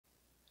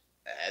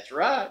That's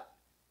right.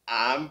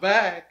 I'm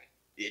back.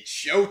 It's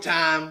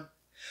showtime.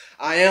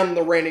 I am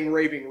the reigning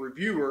raving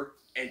reviewer,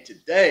 and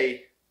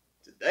today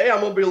I'm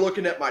going to be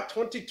looking at my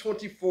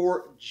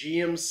 2024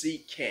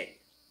 GMC Canyon.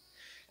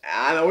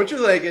 I know what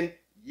you're thinking.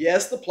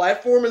 Yes, the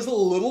platform is a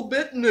little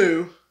bit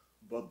new,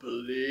 but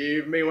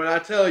believe me when I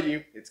tell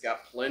you, it's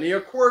got plenty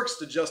of quirks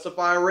to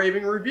justify a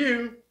raving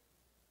review.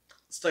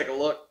 Let's take a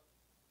look.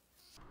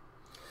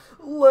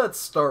 Let's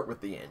start with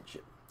the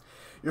engine.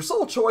 Your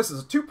sole choice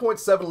is a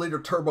 2.7 liter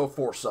turbo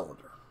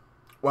 4-cylinder.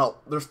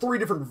 Well, there's three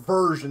different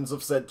versions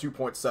of said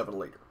 2.7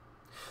 liter.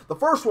 The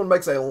first one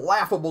makes a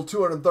laughable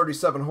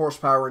 237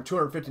 horsepower and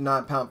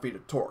 259 pound-feet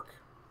of torque.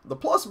 The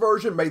Plus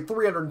version made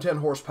 310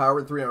 horsepower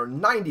and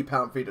 390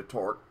 pound-feet of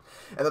torque,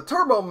 and the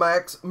Turbo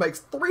Max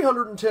makes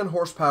 310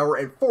 horsepower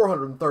and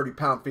 430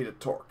 pound-feet of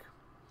torque.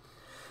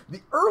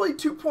 The early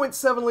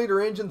 2.7 liter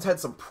engines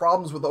had some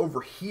problems with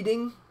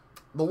overheating.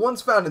 The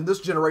ones found in this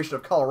generation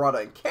of Colorado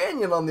and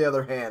Canyon, on the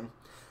other hand,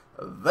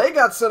 they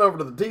got sent over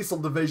to the diesel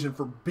division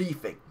for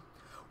beefing.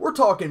 We're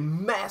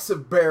talking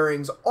massive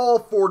bearings, all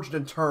forged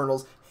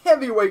internals,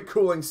 heavyweight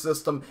cooling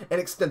system, and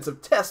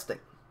extensive testing.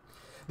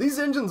 These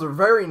engines are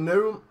very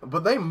new,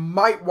 but they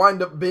might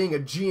wind up being a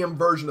GM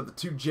version of the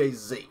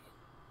 2JZ.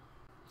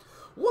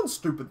 One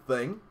stupid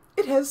thing,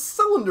 it has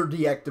cylinder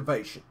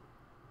deactivation.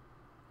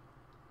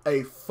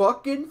 A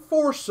fucking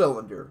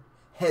 4-cylinder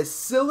has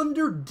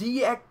cylinder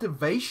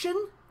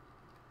deactivation?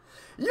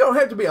 You don't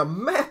have to be a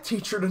math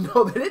teacher to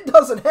know that it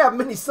doesn't have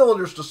many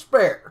cylinders to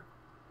spare.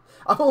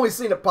 I've only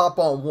seen it pop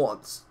on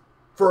once,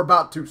 for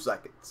about 2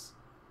 seconds.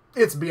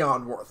 It's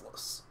beyond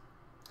worthless.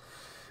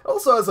 It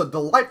also has a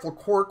delightful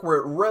quirk where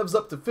it revs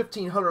up to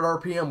 1500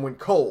 RPM when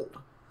cold,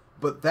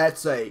 but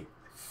that's a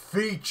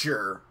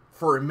feature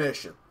for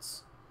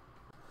emissions.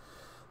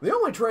 The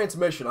only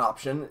transmission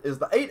option is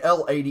the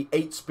 8L80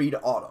 8-speed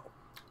auto,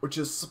 which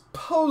is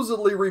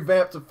supposedly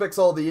revamped to fix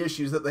all the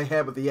issues that they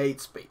had with the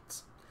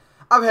 8-speeds.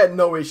 I've had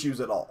no issues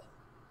at all.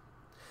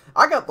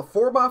 I got the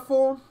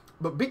 4x4,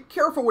 but be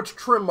careful which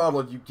trim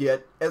model you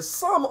get, as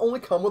some only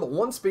come with a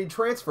 1-speed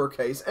transfer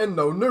case and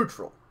no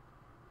neutral.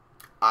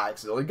 I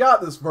accidentally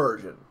got this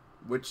version,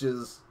 which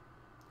is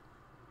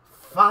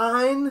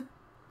fine,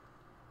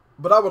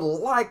 but I would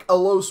like a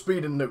low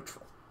speed and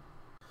neutral.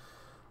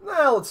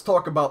 Now let's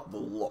talk about the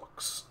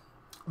looks.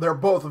 They're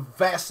both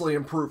vastly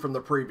improved from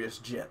the previous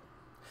gen.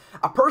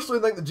 I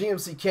personally think the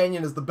GMC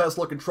Canyon is the best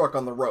looking truck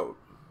on the road.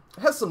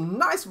 It has some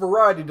nice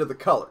variety to the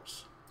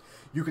colors.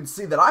 You can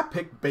see that I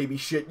picked baby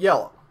shit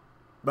yellow.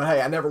 But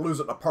hey, I never lose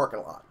it in a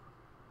parking lot.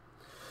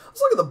 Let's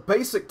look at the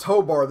basic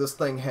tow bar this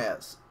thing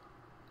has.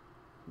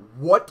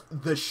 What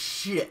the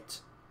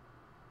shit?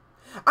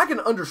 I can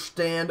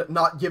understand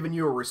not giving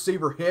you a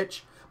receiver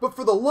hitch, but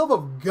for the love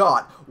of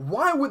God,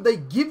 why would they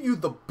give you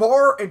the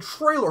bar and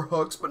trailer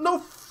hooks but no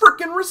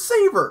frickin'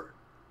 receiver?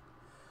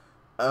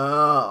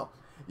 Oh,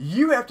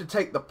 you have to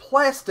take the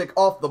plastic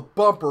off the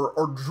bumper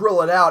or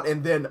drill it out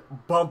and then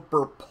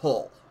bumper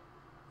pull.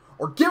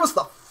 Or give us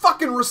the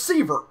fucking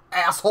receiver,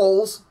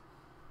 assholes!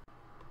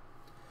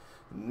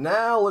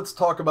 Now let's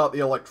talk about the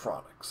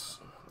electronics.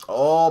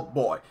 Oh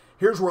boy,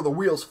 here's where the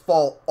wheels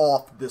fall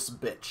off this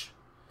bitch.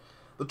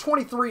 The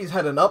 23s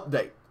had an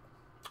update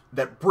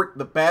that bricked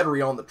the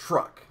battery on the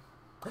truck.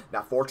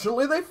 Now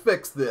fortunately they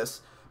fixed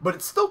this, but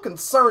it still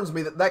concerns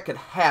me that that could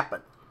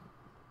happen.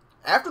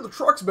 After the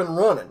truck's been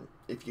running,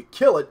 if you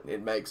kill it,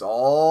 it makes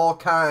all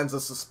kinds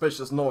of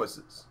suspicious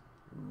noises.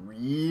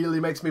 Really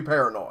makes me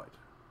paranoid.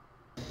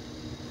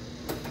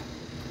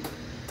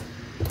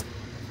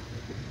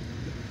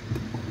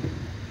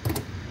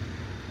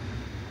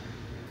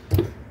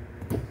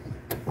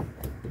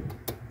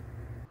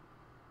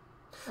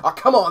 Oh,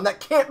 come on,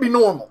 that can't be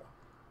normal.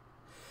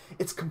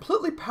 It's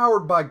completely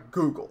powered by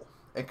Google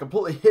and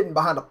completely hidden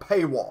behind a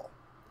paywall.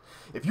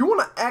 If you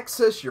want to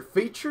access your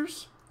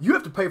features, you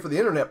have to pay for the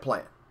internet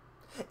plan.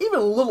 Even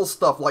little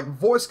stuff like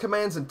voice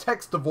commands and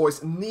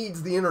text-to-voice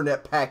needs the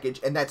internet package,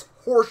 and that's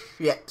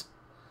horseshit.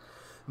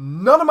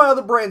 None of my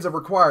other brands have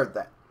required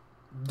that.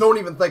 Don't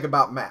even think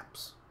about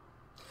maps.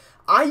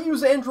 I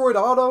use Android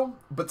Auto,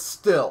 but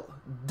still,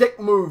 dick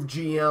move,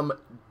 GM,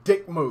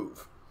 dick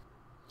move.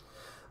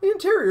 The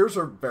interiors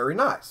are very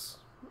nice.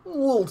 A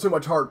little too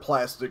much hard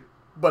plastic,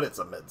 but it's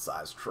a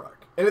mid-sized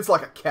truck. And it's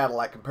like a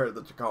Cadillac compared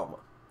to the Tacoma.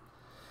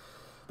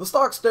 The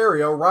stock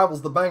stereo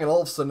rivals the Bang &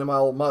 Olufsen in my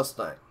old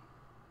Mustang.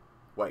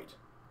 Wait.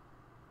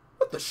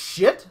 What the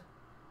shit?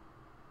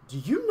 Do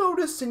you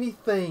notice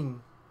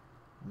anything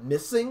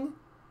missing?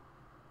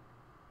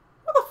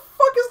 Where the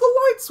fuck is the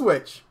light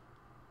switch?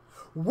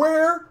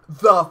 Where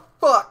the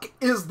fuck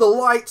is the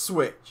light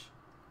switch?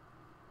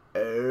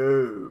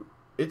 Oh,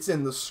 it's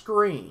in the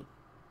screen.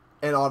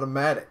 And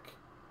automatic.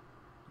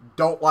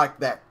 Don't like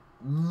that.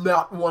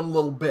 Not one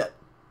little bit.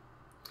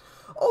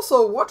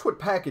 Also, watch what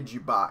package you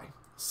buy.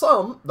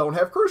 Some don't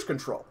have cruise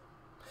control.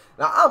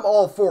 Now, I'm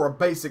all for a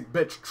basic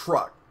bitch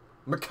truck.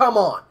 But come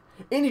on.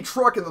 Any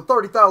truck in the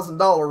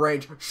 $30,000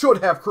 range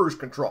should have cruise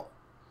control.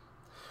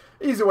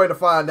 Easy way to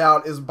find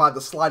out is by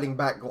the sliding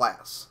back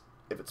glass.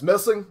 If it's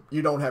missing,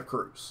 you don't have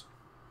cruise.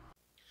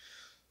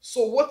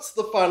 So what's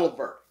the final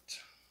verdict?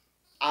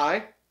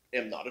 I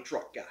am not a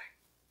truck guy.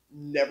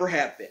 Never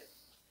have been.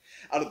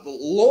 Out of the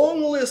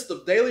long list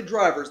of daily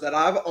drivers that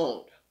I've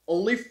owned,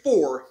 only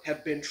 4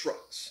 have been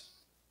trucks.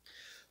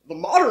 The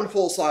modern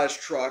full-size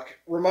truck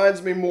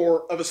reminds me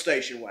more of a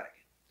station wagon.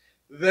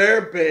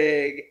 They're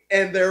big,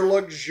 and they're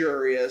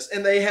luxurious,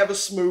 and they have a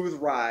smooth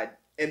ride,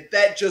 and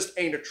that just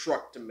ain't a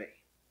truck to me.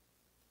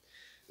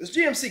 This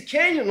GMC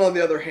Canyon, on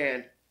the other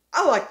hand,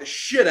 I like the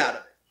shit out of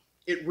it.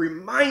 It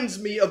reminds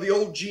me of the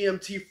old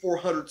GMT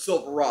 400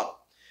 Silverado,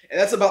 and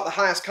that's about the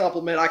highest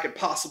compliment I could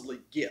possibly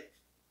give.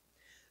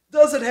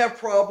 Does it have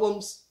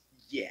problems?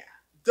 Yeah.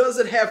 Does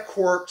it have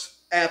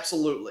quirks?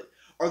 Absolutely.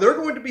 Are there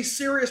going to be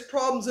serious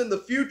problems in the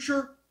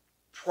future?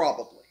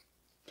 Probably.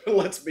 But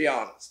let's be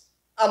honest.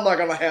 I'm not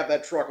going to have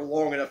that truck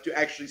long enough to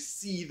actually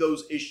see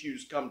those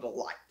issues come to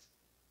light.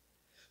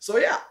 So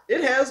yeah,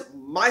 it has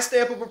my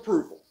stamp of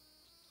approval.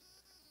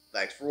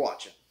 Thanks for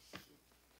watching.